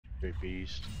Great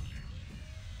beast.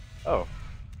 Oh,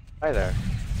 hi there.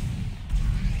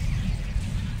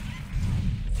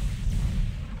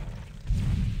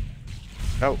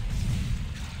 No.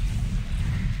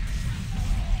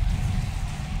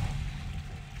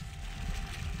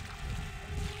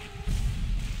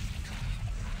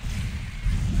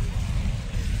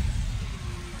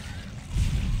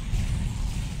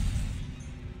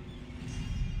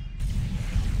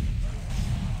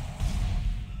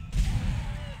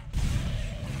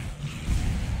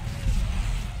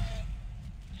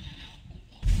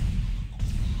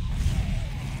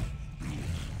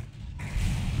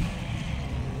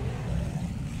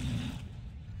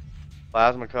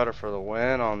 Plasma cutter for the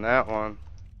win on that one.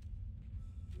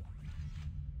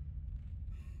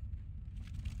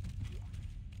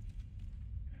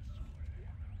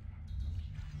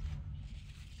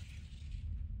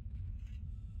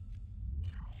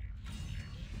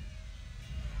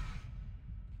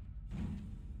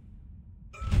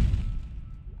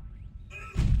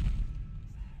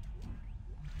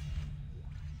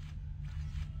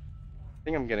 I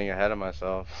think I'm getting ahead of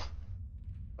myself.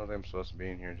 I don't think I'm supposed to be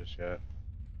in here just yet.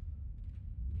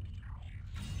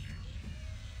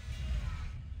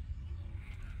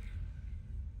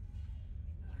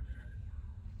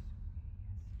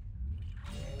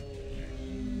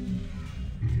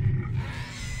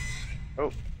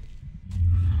 Oh.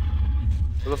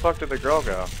 Where the fuck did the girl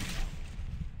go?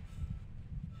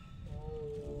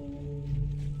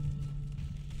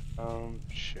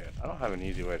 Shit. I don't have an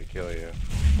easy way to kill you.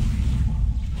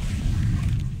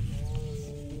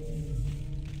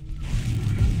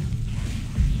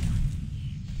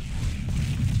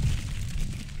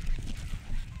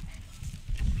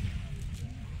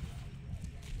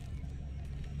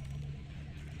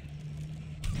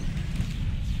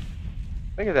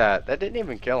 Look at that. That didn't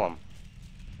even kill him.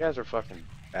 You guys are fucking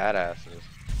badasses.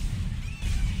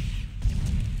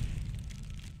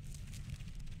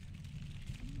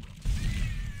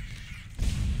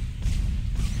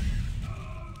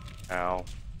 Ow.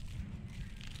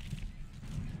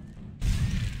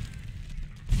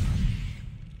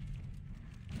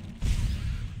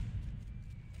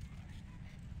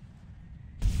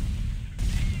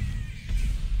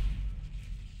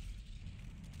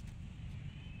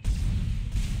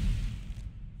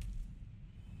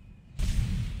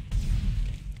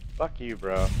 Fuck you,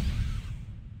 bro.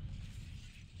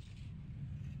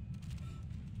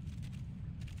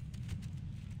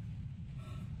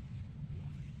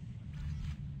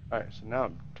 Alright, so now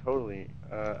I'm totally,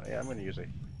 yeah, I'm gonna use a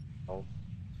health.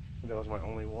 That was my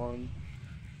only one.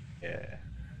 Yeah.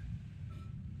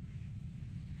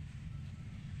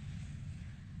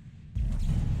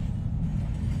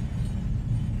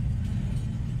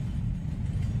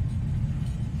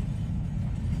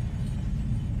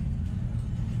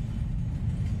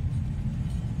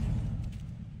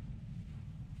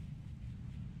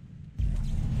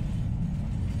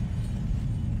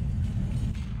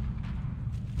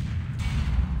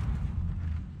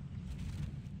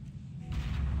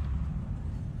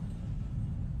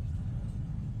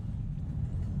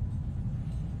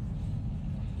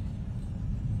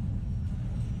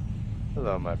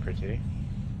 Hello, my pretty.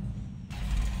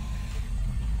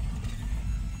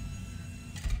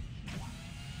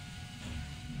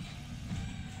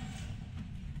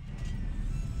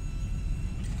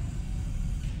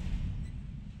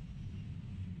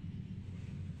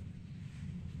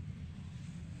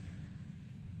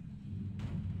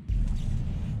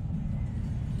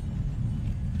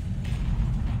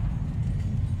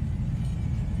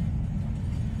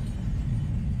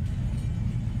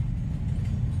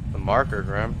 The marker,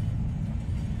 Grim.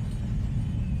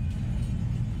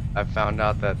 I found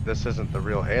out that this isn't the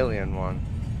real alien one.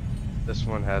 This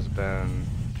one has been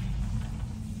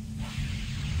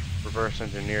reverse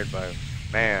engineered by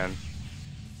man.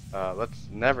 Let's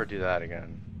never do that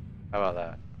again. How about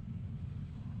that?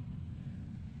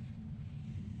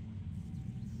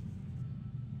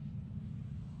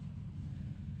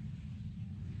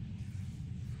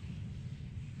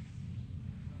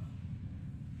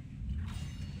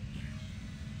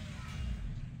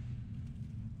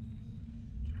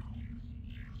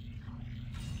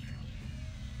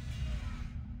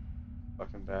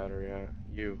 Fucking battery,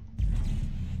 you.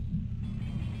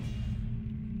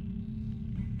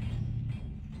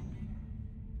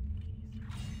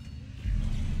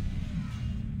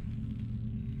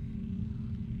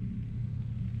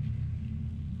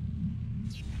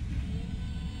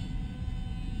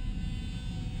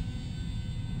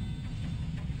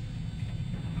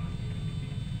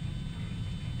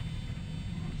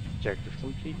 Objective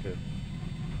completed.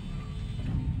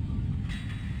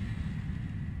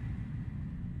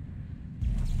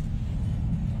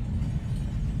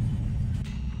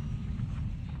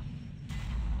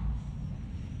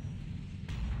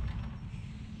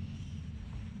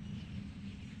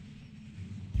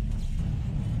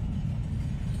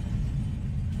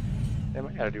 Damn,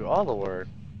 I gotta do all the work.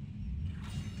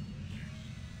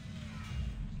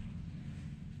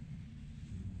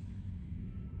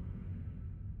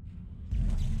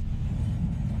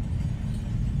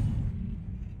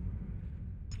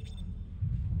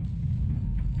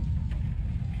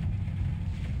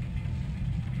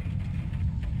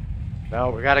 No,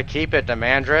 we gotta keep it,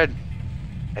 Demandred.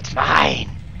 It's mine!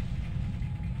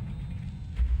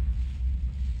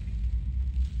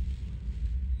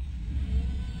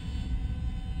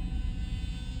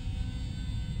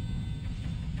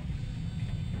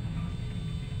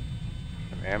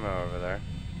 Some ammo over there.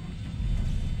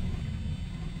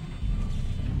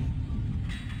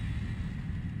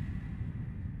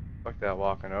 Fuck that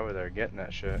walking over there, getting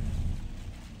that shit.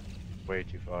 Way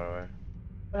too far away.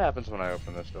 What happens when I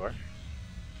open this door?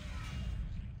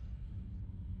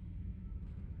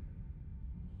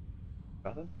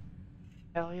 Nothing?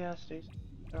 Hell yeah, Stacy.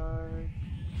 Sorry.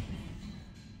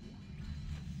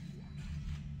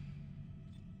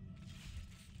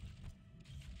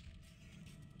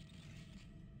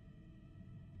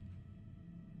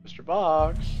 Mr.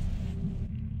 Box.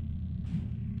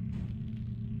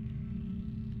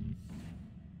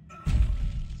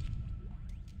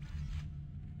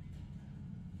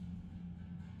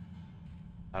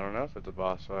 I don't know if it's a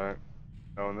boss fight.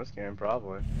 Oh, in this game,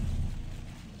 probably.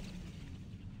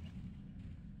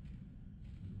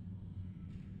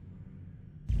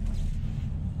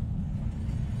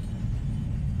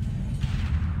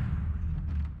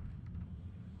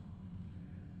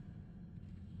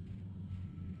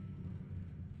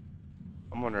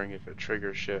 I'm wondering if it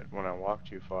triggers shit when I walk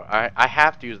too far. I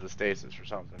have to use the stasis for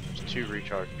something. There's 2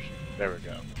 recharges. There we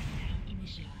go.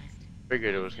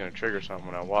 Figured it was going to trigger something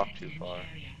when I walk too far.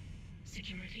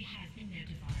 Security has been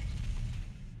notified.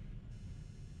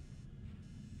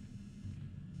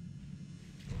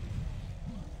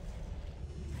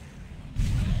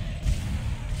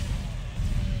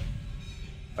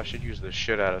 I should use the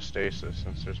shit out of stasis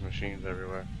since there's machines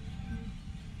everywhere.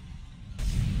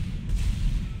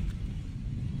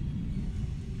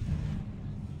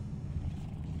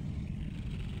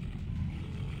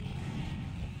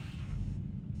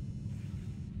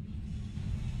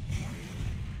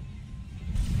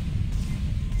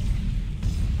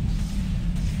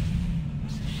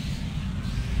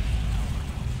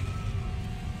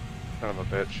 Son of a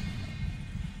bitch.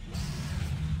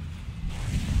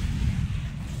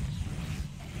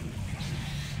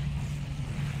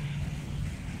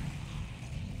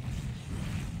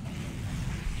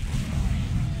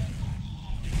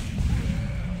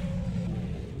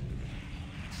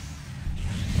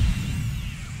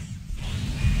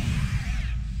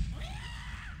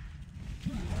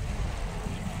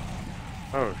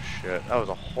 Oh shit, that was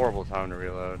a horrible time to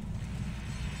reload.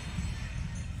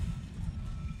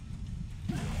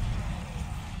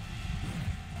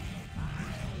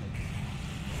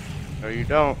 No, you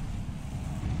don't.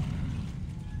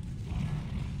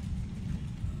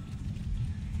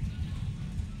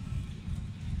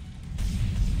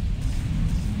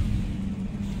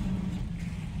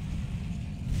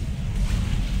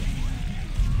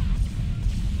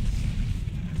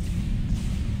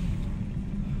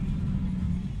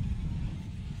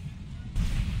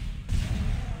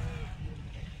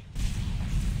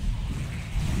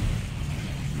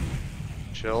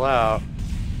 Chill out.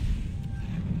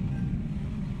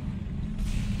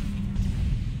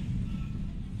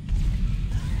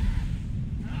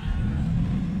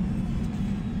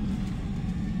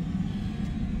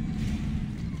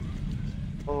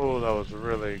 Oh, that was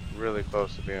really, really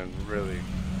close to being really,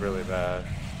 really bad.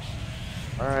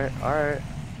 Alright, alright.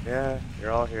 Yeah,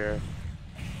 you're all here.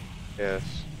 Yes.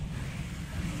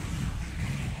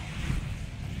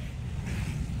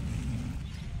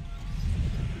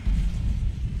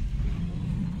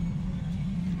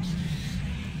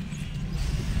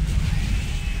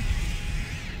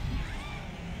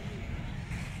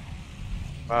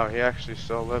 Wow, he actually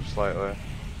still lives slightly.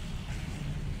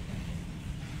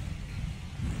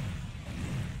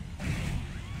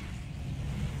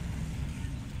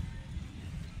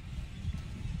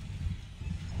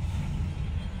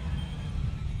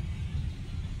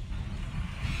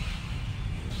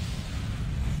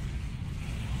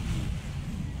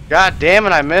 God damn it,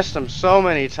 I missed him so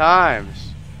many times.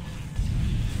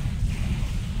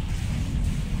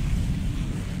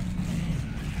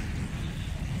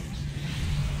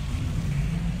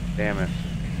 Damn it.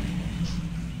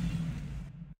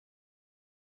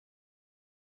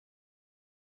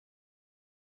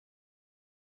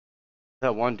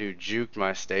 That one dude juked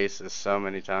my stasis so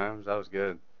many times. That was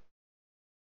good.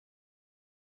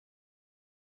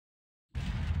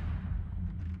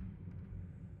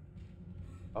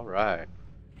 Alright.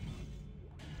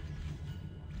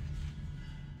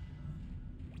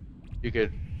 You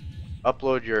could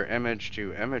upload your image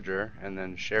to Imager and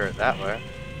then share it that way.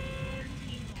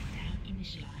 Lockdown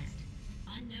initialized.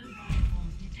 Unknown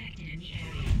bioforms detected in the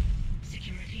area.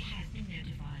 Security has been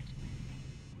notified.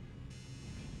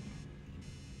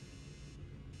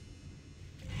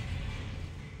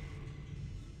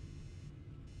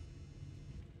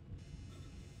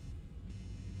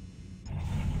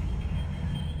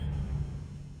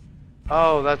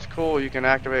 Oh, that's cool. You can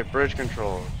activate bridge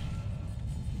controls.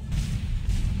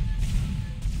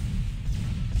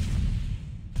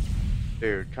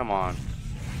 Dude, come on.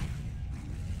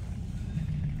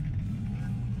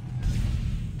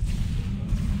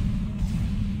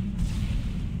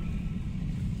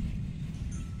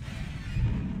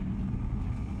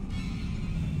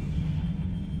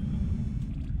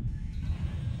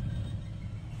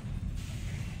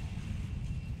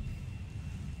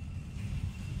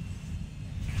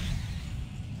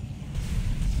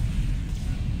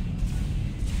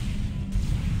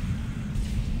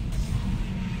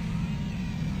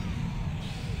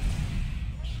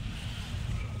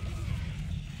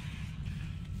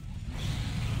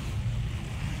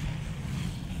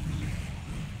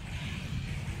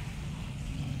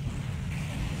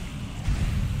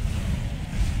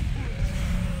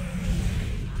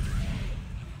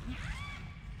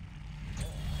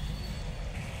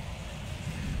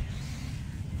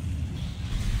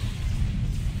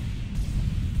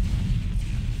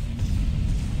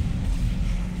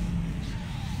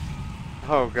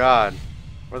 Oh god.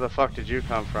 Where the fuck did you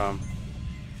come from?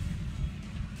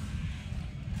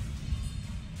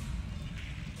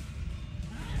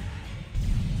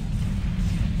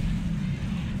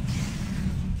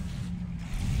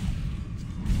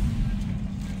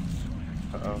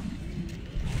 Uh-oh.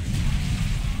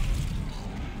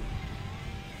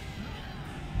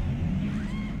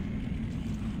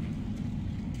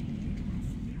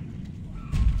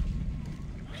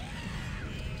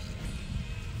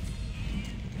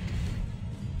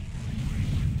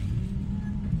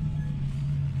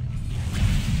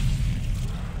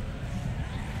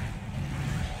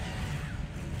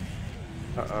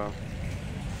 Uh-oh.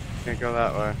 Can't go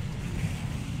that way.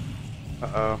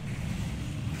 Uh-oh.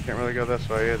 Can't really go this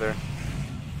way either.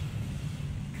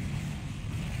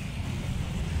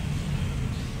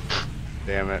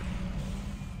 Damn it.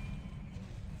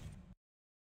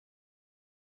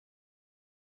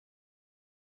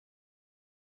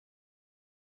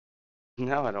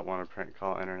 Now I don't want to prank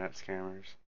call internet scammers.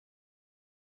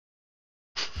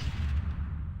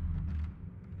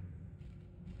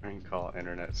 Prank call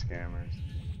internet scammers.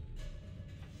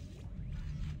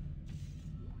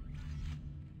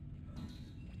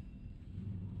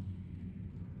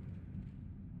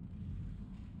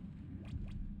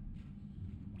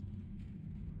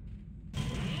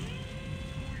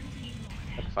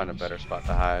 I'd find a better spot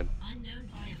to hide. Unknown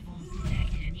bioforms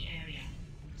detected in the area.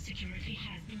 Security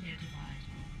has been notified.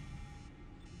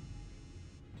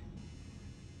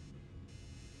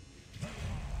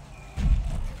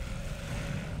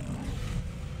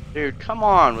 Dude, come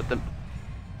on with the...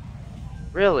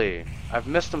 Really? I've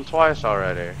missed him twice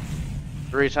already.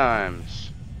 3 times.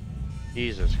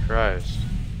 Jesus Christ.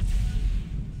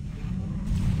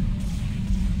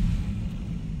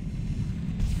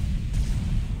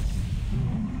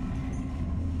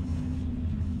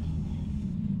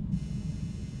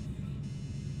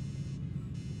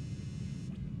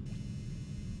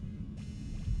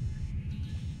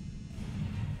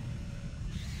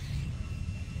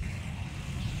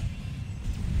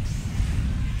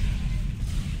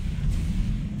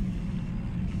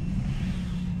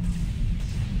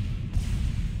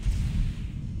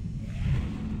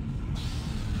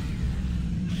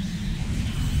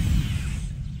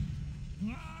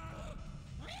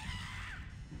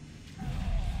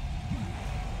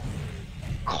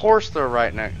 Of course they're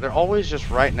right next. They're always just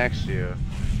right next to you.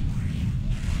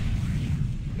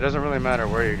 It doesn't really matter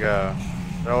where you go.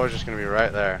 They're always just gonna be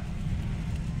right there.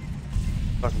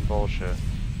 Fucking bullshit.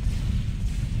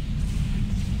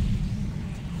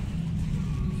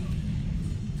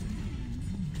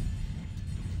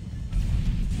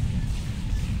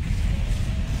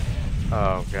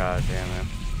 Oh god damn it.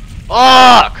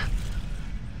 Fuck!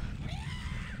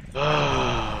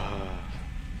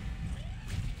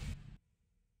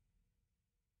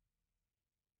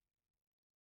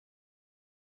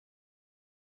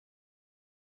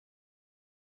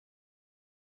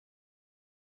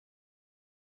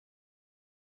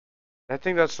 I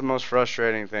think that's the most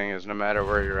frustrating thing is no matter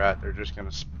where you're at, they're just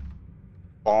gonna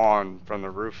spawn from the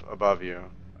roof above you,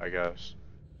 I guess.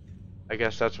 I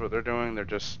guess that's what they're doing. They're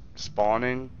just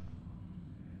spawning.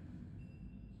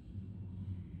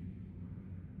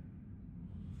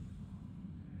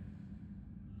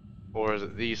 Or is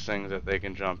it these things that they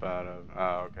can jump out of?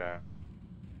 Oh, okay.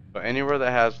 But anywhere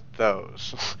that has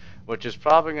those, which is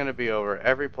probably going to be over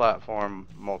every platform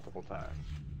multiple times.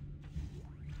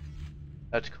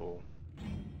 That's cool.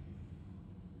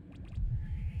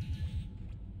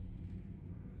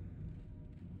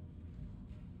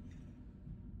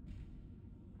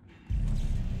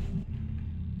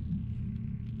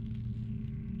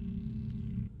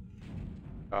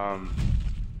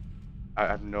 I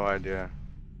have no idea.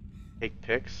 Take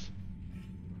pics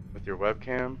with your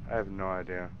webcam? I have no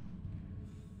idea.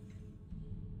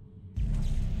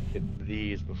 Get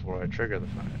these before I trigger the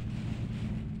fight.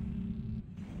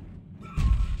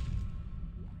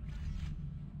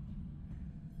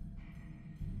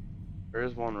 There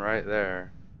is one right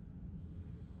there.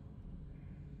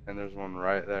 And there's one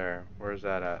right there. Where's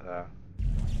that at, though?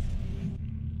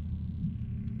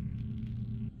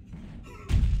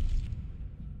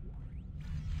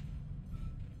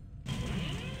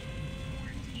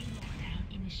 Quarantine lockdown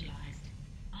initialized.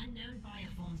 Unknown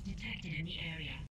bioforms detected in the area.